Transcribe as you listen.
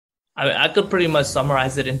I mean, I could pretty much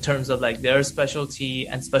summarize it in terms of like there are specialty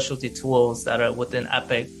and specialty tools that are within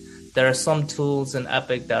Epic. There are some tools in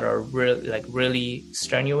Epic that are really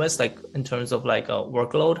strenuous, like in terms of like a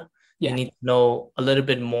workload. You need to know a little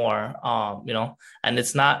bit more, and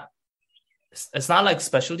it's not like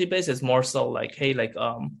specialty based. It's more so like, hey, like,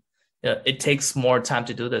 it takes more time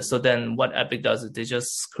to do this. So then what Epic does is they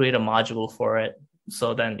just create a module for it.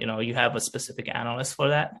 So then, you have a specific analyst for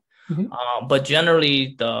that. But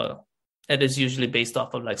generally it is usually based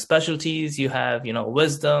off of like specialties. You have,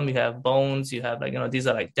 wisdom, you have bones, you have like, these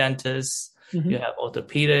are like dentists, you have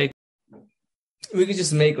orthopedic. We could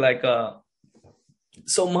just make like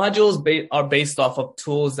so modules are based off of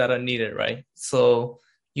tools that are needed, right? So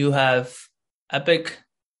you have Epic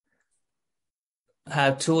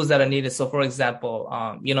have tools that are needed. So for example,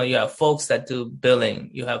 you have folks that do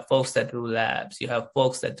billing, you have folks that do labs, you have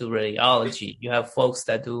folks that do radiology, you have folks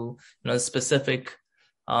that do, specific,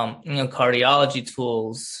 cardiology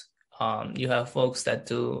tools. You have folks that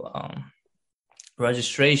do,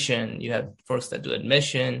 registration, you have folks that do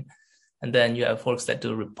admission, and then you have folks that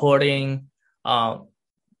do reporting,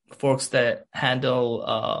 folks that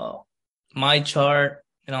handle, MyChart.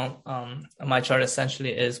 MyChart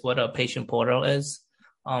essentially is what a patient portal is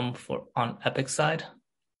on Epic side.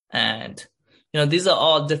 And, these are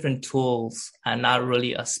all different tools and not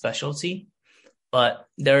really a specialty, but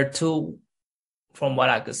there are two, from what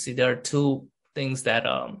I could see, there are two things that,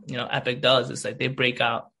 Epic does. It's like they break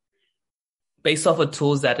out based off of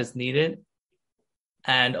tools that is needed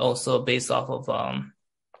and also based off of,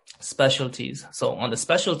 specialties. So on the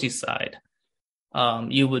specialty side,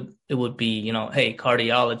 it would be, hey,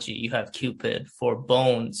 cardiology, you have Cupid. For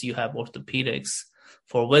bones, you have orthopedics.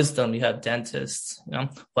 For wisdom, you have dentists.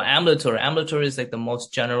 For ambulatory is like the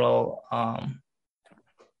most general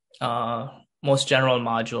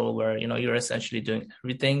module where, you're essentially doing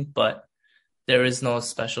everything, but there is no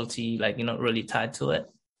specialty, like, really tied to it.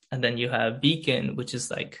 And then you have Beacon, which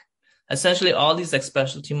is like, essentially all these like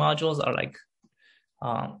specialty modules are like,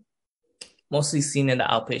 mostly seen in the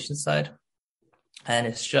outpatient side. And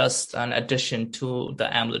it's just an addition to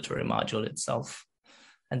the ambulatory module itself.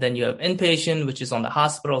 And then you have inpatient, which is on the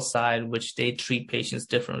hospital side, which they treat patients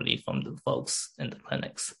differently from the folks in the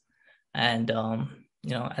clinics. And, and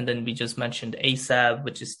then we just mentioned ASAP,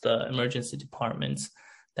 which is the emergency departments,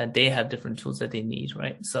 that they have different tools that they need,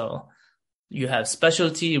 right? So you have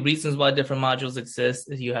specialty, reasons why different modules exist.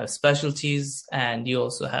 You have specialties, and you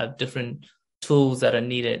also have different tools that are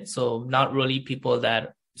needed. So not really people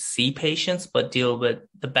that see patients, but deal with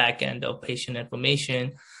the back end of patient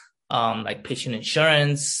information, like patient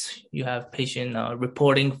insurance. You have patient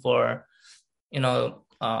reporting for,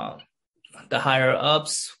 the higher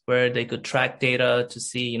ups, where they could track data to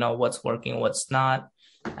see, what's working, what's not.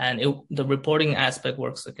 And the reporting aspect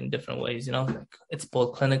works like in different ways, like it's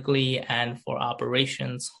both clinically and for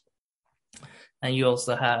operations. And you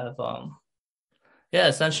also have,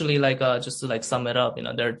 essentially like, just to like sum it up,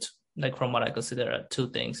 there are like from what I could see, there are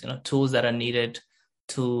two things, tools that are needed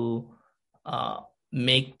to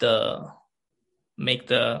make the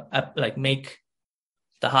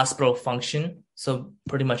hospital function. So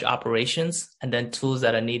pretty much operations, and then tools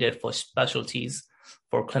that are needed for specialties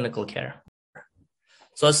for clinical care.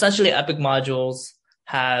 So essentially Epic modules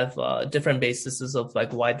have different bases of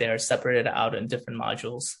like why they are separated out in different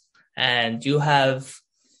modules. And you have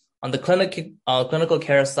on the clinical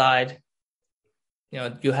care side,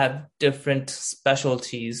 you have different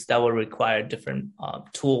specialties that will require different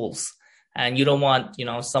tools. And you don't want,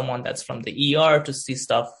 someone that's from the ER to see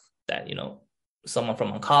stuff that, someone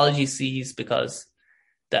from oncology sees, because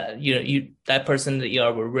that, that person in the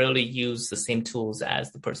ER will really use the same tools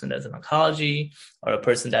as the person that's in oncology, or a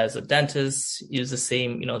person that is a dentist use the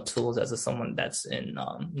same, tools as someone that's in,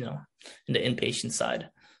 in the inpatient side.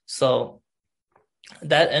 So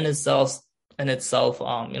that in itself,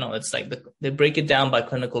 it's like they break it down by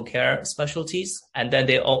clinical care specialties, and then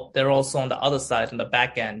they're also on the other side, on the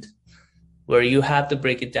back end, where you have to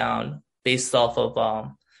break it down based off of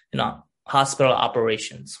hospital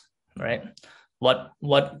operations, right? What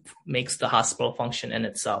makes the hospital function in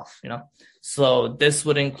itself, So this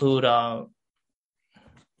would include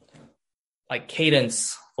like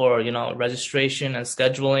cadence for registration and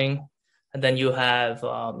scheduling, and then you have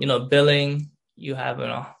billing, you have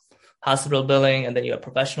hospital billing, and then you have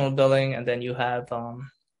professional billing, and then you have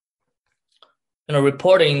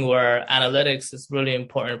reporting, where analytics is really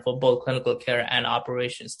important for both clinical care and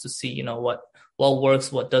operations to see what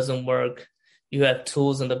works, what doesn't work. You have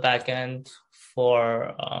tools in the back end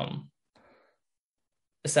for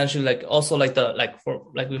essentially like also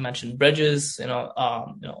like we mentioned bridges,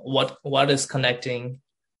 what is connecting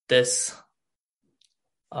this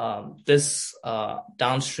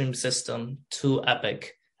downstream system to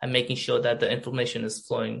Epic and making sure that the information is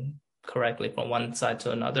flowing correctly from one side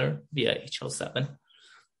to another via HL7.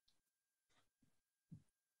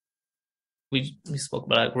 We spoke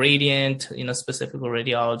about like Radiant, specific for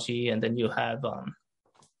radiology, and then you have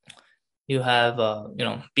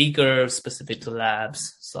Beaker specific to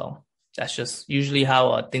labs. So that's just usually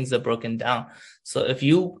how things are broken down. So if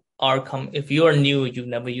you are new, you've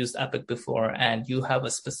never used Epic before, and you have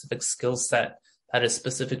a specific skill set that is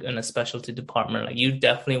specific in a specialty department, like you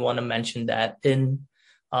definitely want to mention that in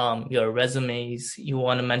your resumes. You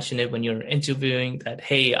want to mention it when you're interviewing that,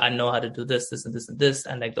 hey, I know how to do this, this, and this, and this.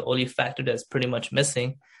 And like the only factor that's pretty much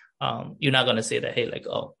missing, you're not going to say that, hey, like,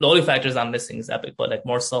 oh, the only factors I'm missing is Epic, but like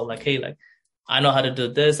more so like, hey, like, I know how to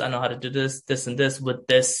do this. I know how to do this, this, and this with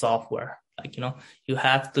this software. Like, you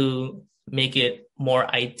have to make it more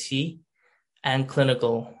IT and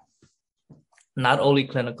clinical, not only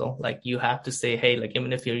clinical. Like you have to say, hey, like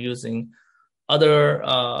even if you're using other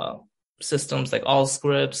systems like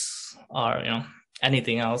Allscripts or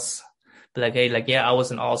anything else, but like, hey, like, yeah, I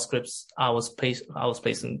was in Allscripts. I was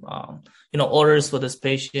placing orders for this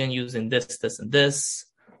patient using this, this, and this.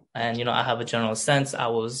 And, I have a general sense. I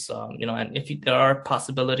was, and if there are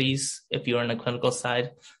possibilities, if you're in the clinical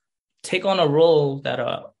side, take on a role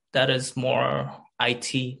that is more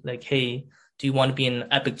IT. Like, hey, do you want to be an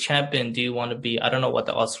Epic champion? Do you want to be, I don't know what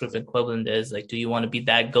the Allscripts equivalent is. Like, do you want to be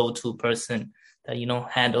that go-to person that,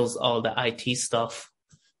 handles all the IT stuff?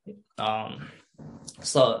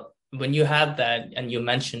 So when you have that and you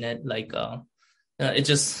mention it, like, it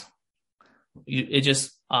just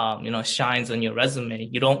shines on your resume.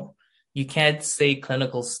 You can't say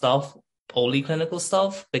clinical stuff, only clinical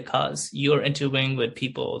stuff, because you're interviewing with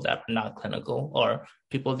people that are not clinical or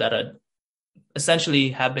people that are essentially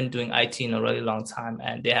have been doing IT in a really long time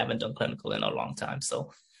and they haven't done clinical in a long time.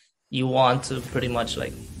 So you want to pretty much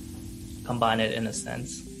like combine it in a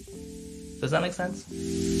sense. Does that make sense?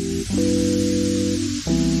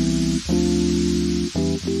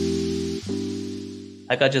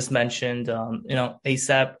 Like I just mentioned,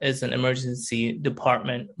 ASAP is an emergency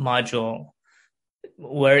department module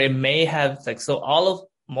where it may have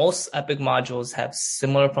most Epic modules have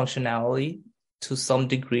similar functionality to some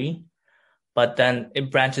degree, but then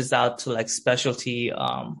it branches out to like specialty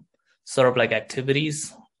sort of like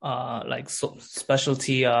activities,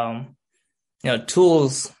 specialty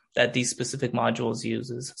tools that these specific modules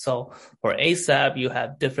uses. So for ASAP, you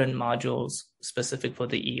have different modules specific for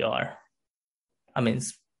the ER. Let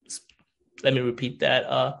me repeat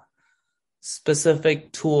that.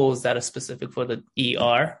 Specific tools that are specific for the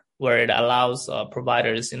ER, where it allows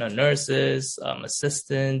providers, nurses,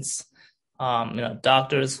 assistants,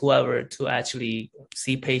 doctors, whoever, to actually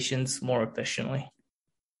see patients more efficiently.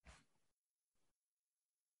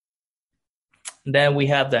 Then we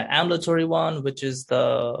have the ambulatory one, which is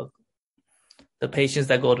the patients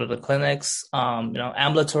that go to the clinics.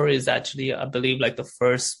 Ambulatory is actually, I believe, like the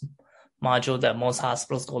first module that most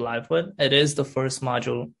hospitals go live with. It is the first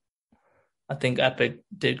module I think Epic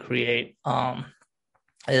did create. So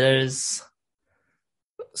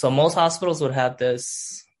most hospitals would have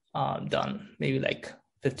this done maybe like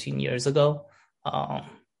 15 years ago,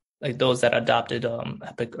 like those that adopted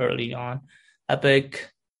Epic early on.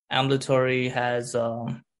 Epic Ambulatory has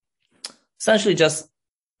essentially just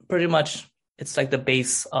pretty much, it's like the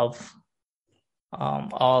base of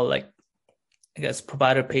all, like, I guess,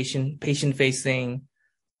 provider patient facing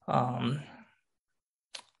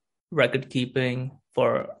record keeping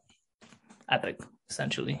for Epic,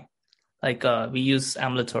 essentially. Like we use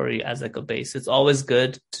ambulatory as like a base. It's always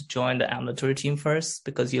good to join the ambulatory team first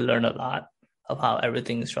because you learn a lot of how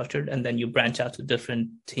everything is structured, and then you branch out to different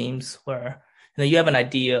teams where you have an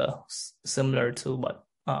idea similar to what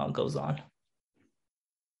goes on.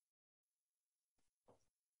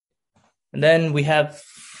 And then we have,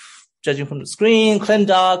 judging from the screen,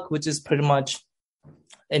 ClinDoc, which is pretty much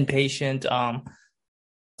inpatient.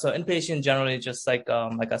 So inpatient generally just like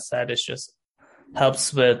I said, it's just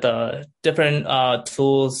helps with different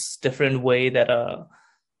tools, different way that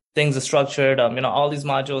things are structured. All these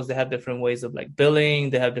modules, they have different ways of like billing.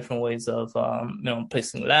 They have different ways of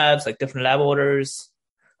placing labs, like different lab orders.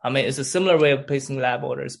 It's a similar way of placing lab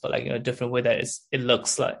orders, but like a different way that it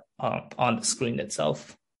looks like on the screen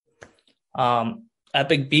itself.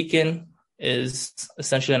 Epic Beacon is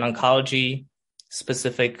essentially an oncology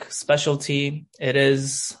specific specialty. It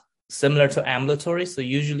is similar to ambulatory. So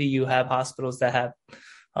usually you have hospitals that have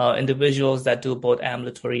individuals that do both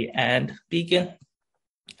ambulatory and Beacon.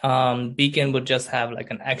 Beacon would just have like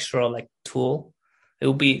an extra like tool. it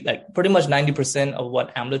would be like pretty much 90% of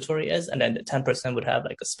what ambulatory is, and then the 10% would have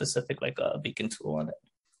like a specific like a beacon tool on it.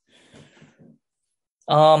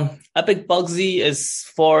 Epic Bugsy is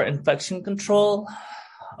for infection control.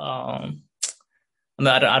 I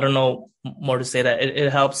don't know more to say that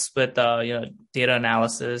it helps with data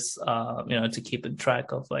analysis, to keep a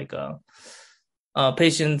track of like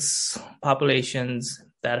patients, populations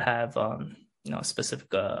that have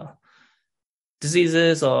specific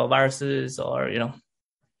diseases or viruses or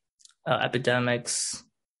epidemics.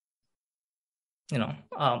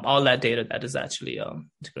 All that data that is actually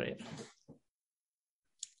integrated.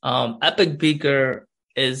 Epic Beaker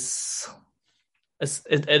is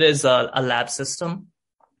a lab system,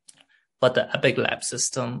 but the Epic lab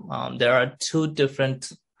system, there are two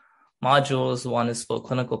different modules. One is for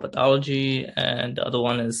clinical pathology and the other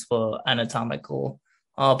one is for anatomical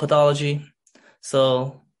pathology.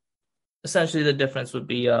 So essentially the difference would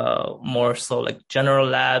be more so like general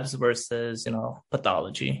labs versus,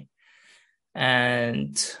 pathology.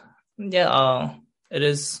 And it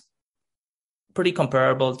is pretty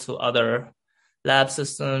comparable to other lab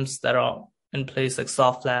systems that are in place, like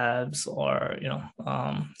Soft Labs or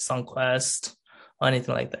Sunquest or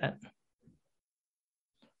anything like that.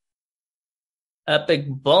 Epic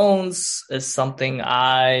Bones is something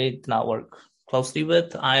I did not work closely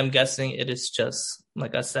with. I am guessing it is just,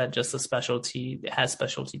 like I said, just a specialty. It has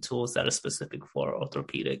specialty tools that are specific for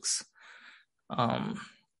orthopedics.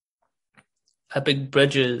 Epic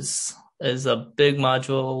Bridges is a big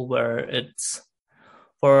module where it's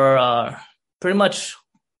for pretty much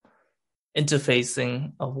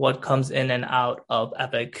interfacing of what comes in and out of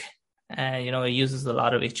Epic. And, it uses a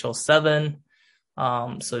lot of HL7.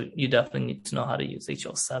 So you definitely need to know how to use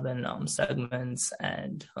HL7 segments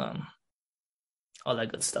and all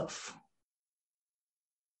that good stuff.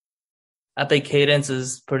 Epic Cadence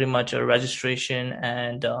is pretty much a registration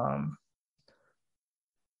and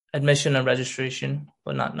admission and registration,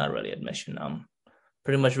 but not really admission.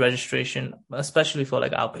 Pretty much registration, especially for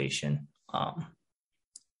like outpatient,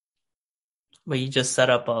 where you just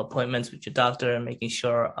set up appointments with your doctor and making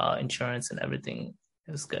sure insurance and everything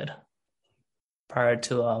is good prior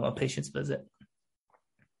to a patient's visit.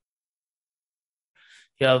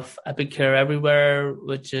 You have Epic Care Everywhere,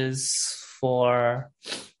 which is for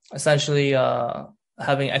essentially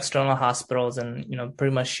having external hospitals and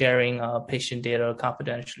pretty much sharing patient data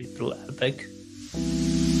confidentially through Epic.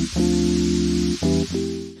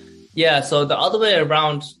 Yeah, so the other way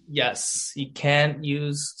around, yes, you can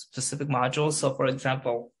use specific modules. So for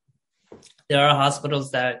example, there are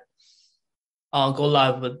hospitals that go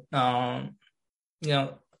live with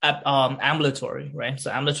ambulatory, right?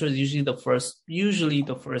 So ambulatory is usually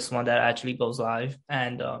the first one that actually goes live,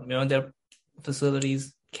 and their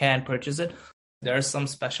facilities can purchase it. There are some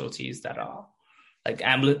specialties that are like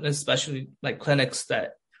ambulatory, especially like clinics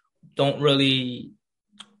that don't really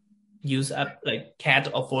can't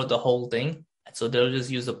afford the whole thing, so they'll just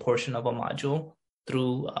use a portion of a module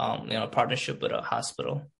through partnership with a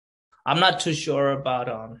hospital. I'm not too sure about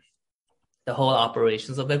the whole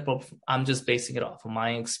operations of it, but I'm just basing it off of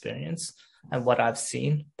my experience and what I've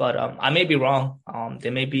seen. But I may be wrong.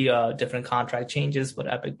 There may be different contract changes,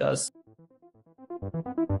 what Epic does.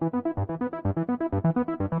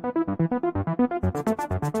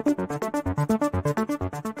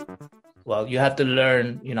 Well, you have to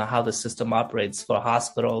learn, how the system operates for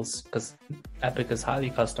hospitals, because Epic is highly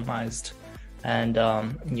customized, and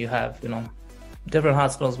you have, different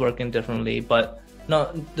hospitals working differently. But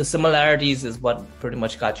the similarities is what pretty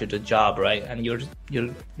much got you the job, right? And your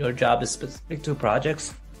job is specific to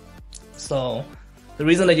projects. So the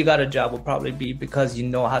reason that you got a job will probably be because you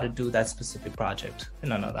know how to do that specific project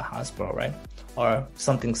in another hospital, right? Or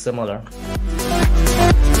something similar.